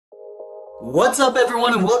What's up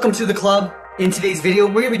everyone and welcome to the club. In today's video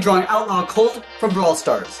we're going to be drawing Outlaw Colt from Brawl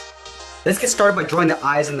Stars. Let's get started by drawing the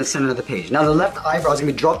eyes in the center of the page. Now the left eyebrow is going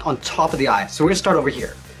to be dropped on top of the eye, so we're going to start over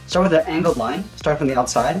here. Start with an angled line, start from the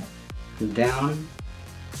outside, down,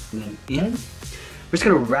 and then in. We're just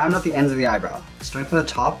going to round out the ends of the eyebrow. Starting from the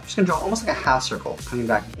top, we're just going to draw almost like a half circle, coming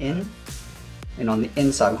back in, and on the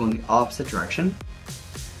inside we're going the opposite direction.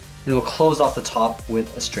 And we'll close off the top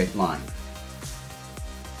with a straight line.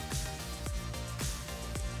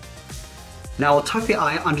 Now we'll tuck the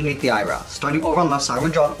eye underneath the eyebrow. Starting over on the left side, we're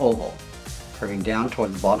going to draw an oval, curving down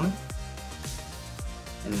towards the bottom,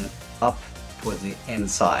 and then up towards the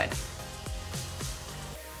inside.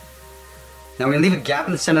 Now we're going to leave a gap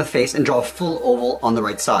in the center of the face and draw a full oval on the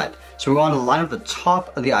right side. So we want to line up the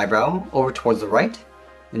top of the eyebrow over towards the right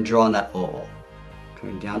and draw on that oval.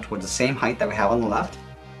 Coming down towards the same height that we have on the left,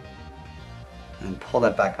 and pull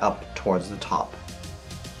that back up towards the top.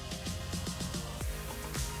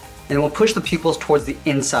 And we'll push the pupils towards the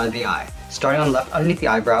inside of the eye. Starting on the left, underneath the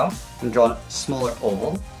eyebrow, and draw a smaller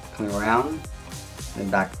oval, coming around, and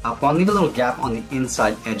back up. We'll leave a little gap on the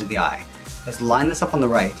inside edge of the eye. Let's line this up on the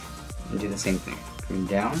right, and do the same thing. Coming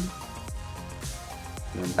down,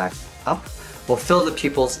 and then back up. We'll fill the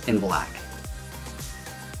pupils in black.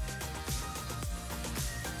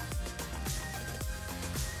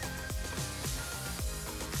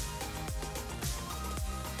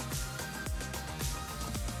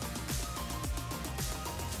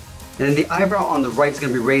 And then the eyebrow on the right is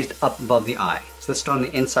going to be raised up above the eye. So let's start on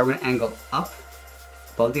the inside. We're going to angle up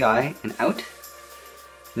above the eye and out. And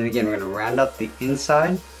then again, we're going to round up the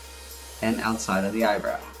inside and outside of the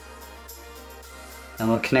eyebrow. And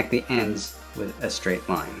we'll connect the ends with a straight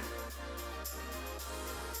line.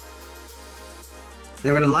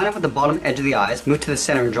 Then we're going to line up with the bottom edge of the eyes, move to the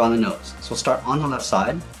center and draw on the nose. So we'll start on the left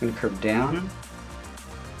side. We're going to curve down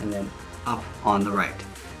and then up on the right.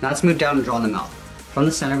 Now let's move down and draw on the mouth. From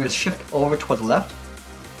the center, we're going to shift over toward the left,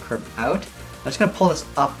 curve out. I'm just going to pull this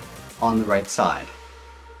up on the right side.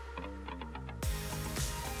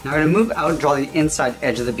 Now we're going to move out and draw the inside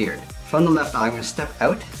edge of the beard. From the left eye, I'm going to step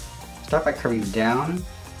out, start by curving down,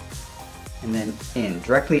 and then in,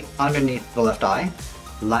 directly underneath the left eye.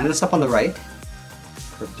 Line this up on the right,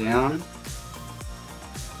 curve down,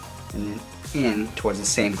 and then in towards the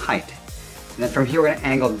same height. And then from here, we're going to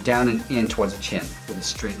angle down and in towards the chin with a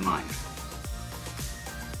straight line.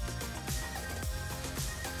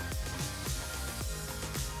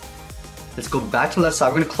 Let's go back to the left side.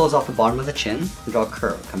 We're going to close off the bottom of the chin and draw a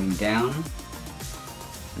curve coming down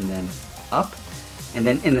and then up. And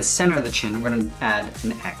then in the center of the chin, we're going to add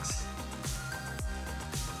an X.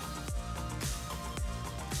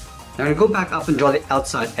 Now we're going to go back up and draw the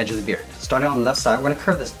outside edge of the beard. Starting on the left side, we're going to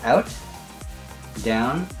curve this out,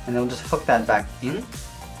 down, and then we'll just hook that back in.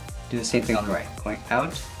 Do the same thing on the right. Going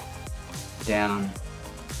out, down,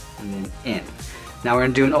 and then in. Now we're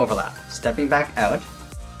going to do an overlap. Stepping back out,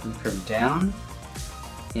 and curve down,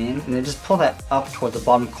 in, and then just pull that up towards the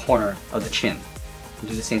bottom corner of the chin. And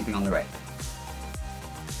do the same thing on the right.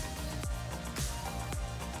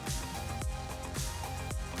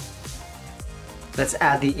 Let's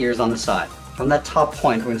add the ears on the side. From that top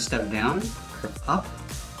point, we're going to step down, curve up,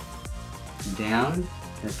 down,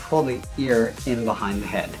 and pull the ear in behind the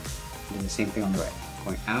head. And do the same thing on the right.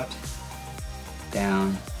 Going out,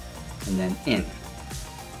 down, and then in.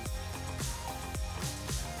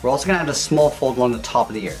 We're also going to add a small fold along the top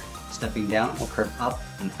of the ear. Stepping down, we'll curve up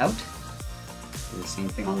and out. Do the same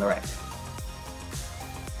thing on the right.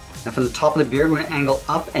 Now from the top of the beard, we're going to angle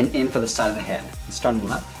up and in for the side of the head. Start on the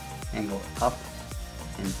left, angle up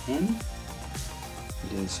and in.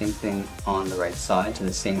 Do the same thing on the right side to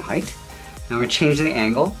the same height. Now we're changing the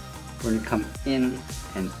angle. We're going to come in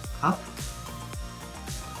and up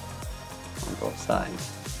on both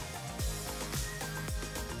sides.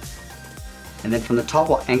 And then from the top,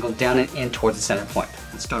 we'll angle down and in towards the center point.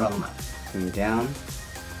 Let's start on the left. Coming down,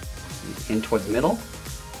 in towards the middle,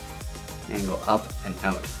 angle up and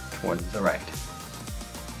out towards the right.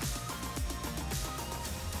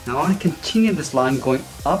 Now I want to continue this line going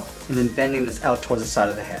up and then bending this out towards the side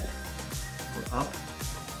of the head. Go up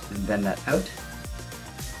and bend that out.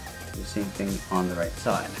 Do the same thing on the right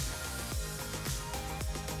side.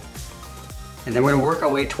 And then we're going to work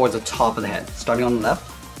our way towards the top of the head. Starting on the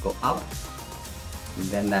left, go up, and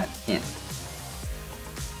bend that in.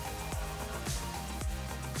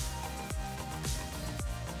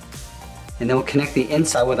 And then we'll connect the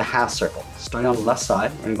inside with a half circle. Starting on the left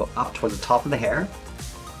side, we're going to go up towards the top of the hair,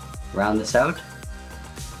 round this out,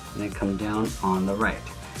 and then come down on the right.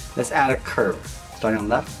 Let's add a curve. Starting on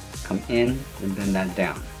the left, come in, and bend that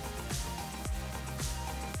down.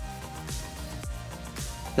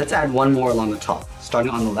 Let's add one more along the top.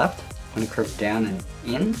 Starting on the left, I'm going to curve down and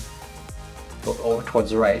in, go over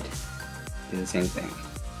towards the right, do the same thing.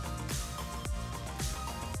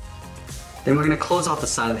 Then we're going to close off the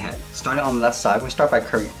side of the head. Starting on the left side, we're going to start by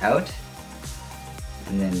curving out,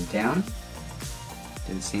 and then down,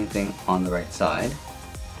 do the same thing on the right side.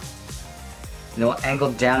 And then we'll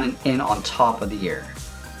angle down and in on top of the ear.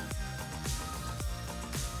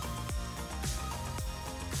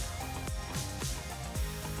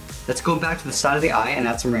 Let's go back to the side of the eye and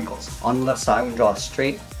add some wrinkles. On the left side, we'll draw a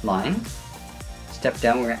straight line. Step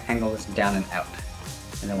down, we're going to angle this down and out.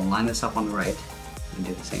 And then we'll line this up on the right and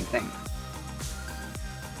do the same thing.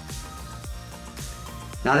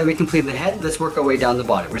 Now that we completed the head, let's work our way down the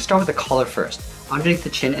body. We're going to start with the collar first. Underneath the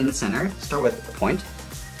chin in the center, start with the point.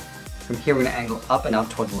 From here, we're going to angle up and out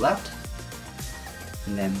towards the left,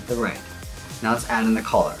 and then the right. Now let's add in the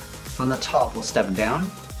collar. From the top, we'll step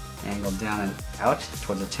down, angle down and out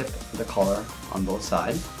towards the tip of the collar on both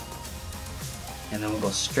sides, and then we'll go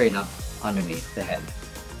straight up underneath the head.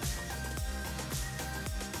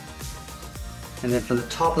 And then from the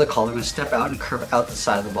top of the collar, we're going to step out and curve out the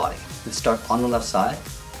side of the body. Let's start on the left side,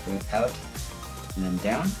 bring it out, and then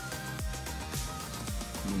down.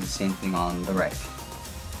 And do the same thing on the right.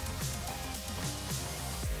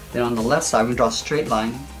 Then on the left side, we're going to draw a straight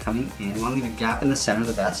line coming in. We want to leave a gap in the center of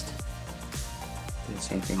the vest. Do the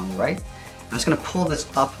same thing on the right. I'm just going to pull this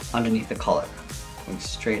up underneath the collar, going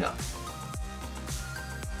straight up.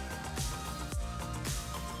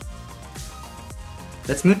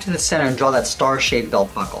 Let's move to the center and draw that star-shaped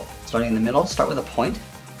belt buckle. Starting in the middle, start with a point.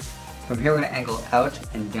 From here, we're going to angle out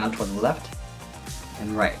and down toward the left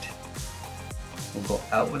and right. We'll go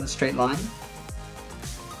out with a straight line.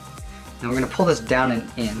 Now we're going to pull this down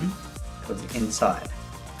and in towards the inside.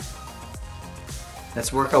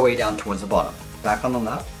 Let's work our way down towards the bottom. Back on the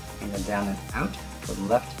left, angle down and out toward the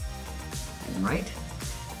left and right.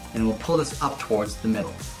 And we'll pull this up towards the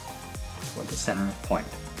middle, toward the center point.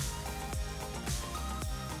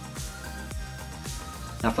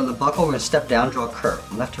 Now from the buckle, we're going to step down, draw a curve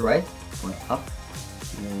from left to right, going up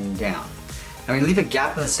and then down. Now we're going to leave a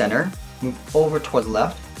gap in the center, move over towards the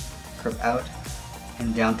left, curve out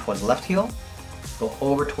and down towards the left heel, go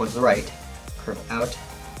over towards the right, curve out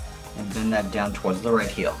and bend that down towards the right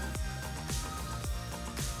heel.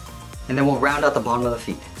 And then we'll round out the bottom of the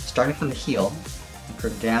feet. Starting from the heel,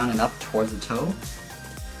 curve down and up towards the toe,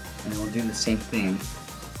 and then we'll do the same thing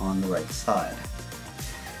on the right side.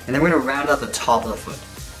 And then we're going to round out the top of the foot.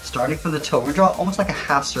 Starting from the toe, we're going to draw almost like a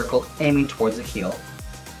half circle aiming towards the heel.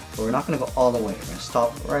 But we're not going to go all the way. We're going to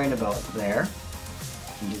stop right about there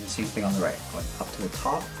and do the same thing on the right. Going up to the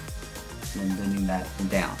top and then bending that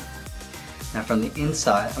down. Now from the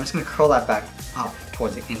inside, I'm just going to curl that back up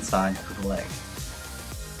towards the inside of the leg.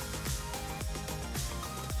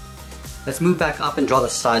 Let's move back up and draw the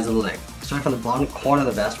sides of the leg. Starting from the bottom corner of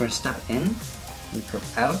the vest, we're going to step in and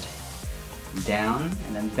curve out, down,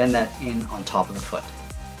 and then bend that in on top of the foot.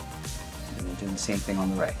 And we'll do the same thing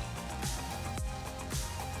on the right.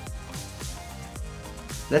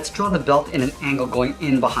 Let's draw the belt in an angle going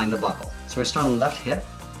in behind the buckle. So we're starting on the left hip,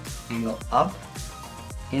 angle up,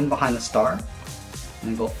 in behind the star, and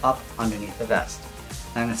then go up underneath the vest.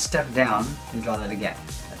 Now I'm going to step down and draw that again.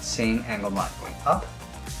 That same angled line going up,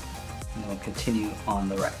 and then we'll continue on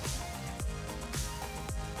the right.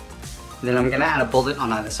 Then I'm going to add a bullet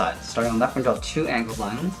on either side. Starting on the left, I'm going to draw two angled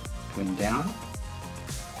lines, going down,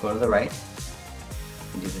 go to the right,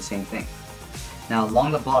 and do the same thing. Now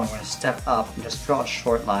along the bottom, we're going to step up and just draw a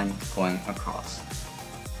short line going across.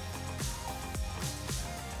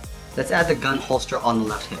 Let's add the gun holster on the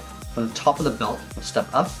left hip. From the top of the belt, we'll step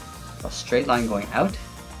up, draw a straight line going out,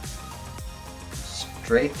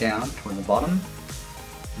 straight down toward the bottom,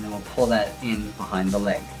 and then we'll pull that in behind the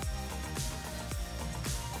leg.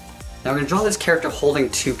 Now we're going to draw this character holding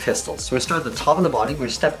two pistols. So we're going to start at the top of the body, we're going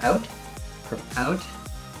to step out, curve out,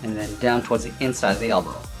 and then down towards the inside of the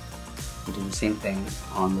elbow. We'll do the same thing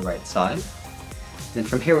on the right side. Then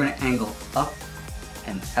from here we're going to angle up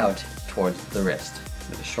and out towards the wrist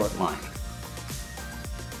with a short line.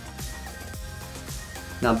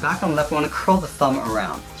 Now back on the left, we want to curl the thumb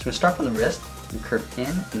around. So we're going to start from the wrist and curve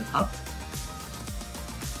in and up,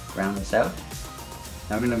 round this out.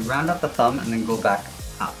 Now we're going to round up the thumb and then go back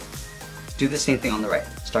up. Let's do the same thing on the right.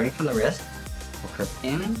 Starting from the wrist, we'll curve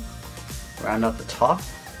in, round out the top,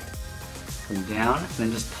 come down, and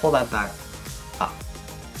then just pull that back up.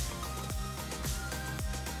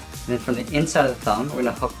 And then from the inside of the thumb, we're going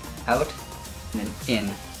to hook out and then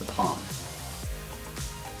in the palm.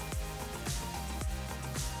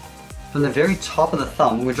 From the very top of the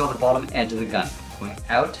thumb, we draw the bottom edge of the gun, going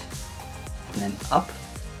out and then up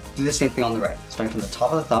Do the same thing on the right. Starting from the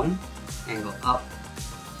top of the thumb and go up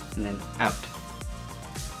and then out.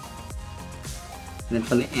 And then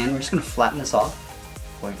from the end, we're just going to flatten this off,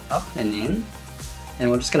 going up and in. And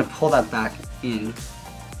we're just going to pull that back in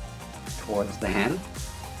towards the hand.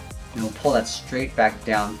 And we'll pull that straight back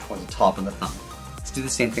down towards the top of the thumb. Let's do the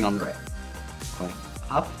same thing on the right. Going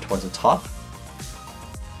up towards the top,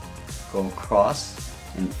 go across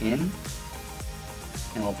and in,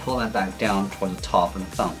 and we'll pull that back down towards the top of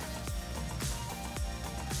the thumb.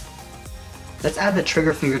 Let's add the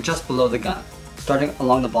trigger finger just below the gun. Starting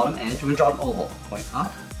along the bottom edge, we're going to draw an oval, going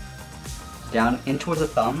up, down in towards the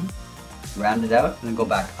thumb, round it out, and then go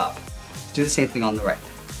back up. Let's do the same thing on the right.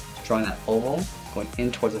 Drawing that oval, going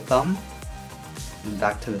in towards the thumb, and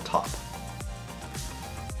back to the top.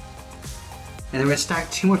 And then we're going to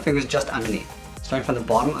stack 2 more fingers just underneath. Starting from the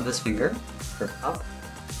bottom of this finger, curve up,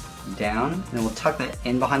 down, and then we'll tuck that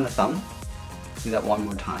in behind the thumb. Do that one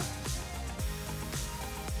more time.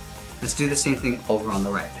 Let's do the same thing over on the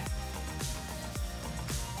right.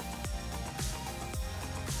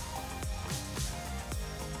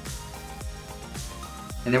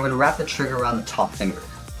 And then we're going to wrap the trigger around the top finger.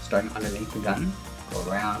 Starting underneath the gun, go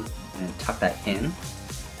around, and then tuck that in. Do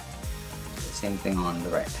the same thing on the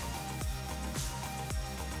right.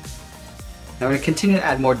 Now we're going to continue to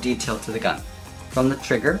add more detail to the gun. From the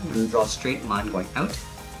trigger, we're going to draw a straight line going out,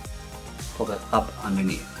 pull that up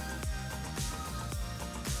underneath.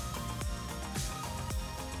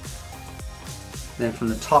 Then from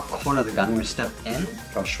the top corner of the gun, we're going to step in,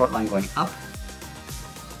 draw a short line going up,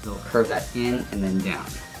 we'll curve that in and then down.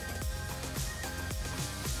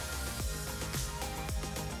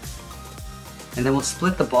 And then we'll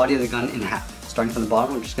split the body of the gun in half. Starting from the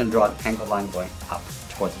bottom, we're just going to draw an angled line going up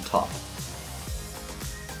towards the top.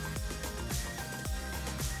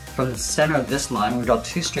 From the center of this line, we'll draw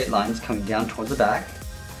 2 straight lines coming down towards the back.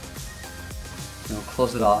 And we'll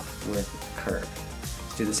close it off with a curve.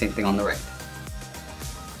 Let's do the same thing on the right.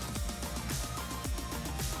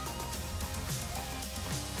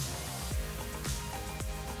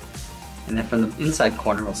 And then from the inside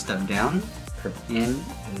corner, we'll step down, curve in,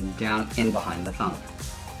 and then down in behind the thumb.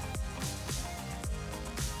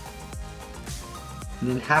 And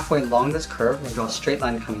then halfway along this curve, we'll draw a straight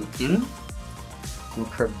line coming in, we'll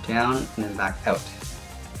curve down and then back out.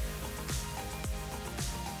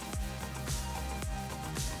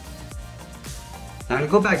 Now I'm going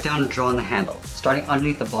to go back down and draw on the handle. Starting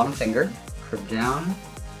underneath the bottom finger, curve down.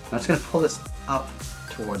 I'm just going to pull this up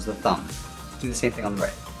towards the thumb. Do the same thing on the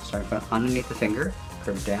right. Starting from underneath the finger,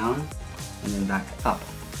 curve down, and then back up.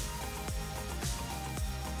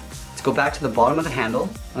 Let's go back to the bottom of the handle.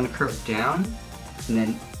 I'm going to curve down and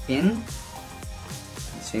then in.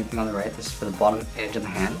 Same thing on the right. This is for the bottom edge of the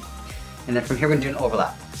hand. And then from here we're going to do an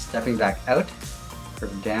overlap. Stepping back out,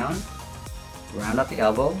 curve down, round up the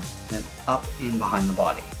elbow, and then up in behind the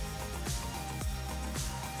body.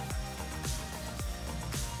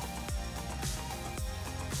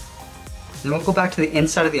 Then we'll go back to the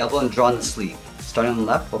inside of the elbow and draw on the sleeve. Starting on the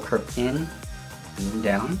left, we'll curve in and then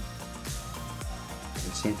down. Do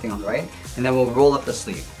the same thing on the right. And then we'll roll up the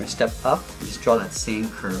sleeve. We're going to step up and just draw that same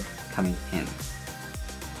curve coming in.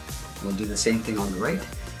 We'll do the same thing on the right.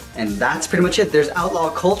 And that's pretty much it. There's Outlaw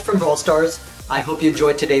Colt from Brawl Stars. I hope you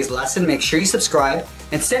enjoyed today's lesson. Make sure you subscribe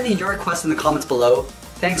and send me your requests in the comments below.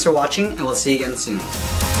 Thanks for watching, and we'll see you again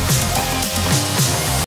soon.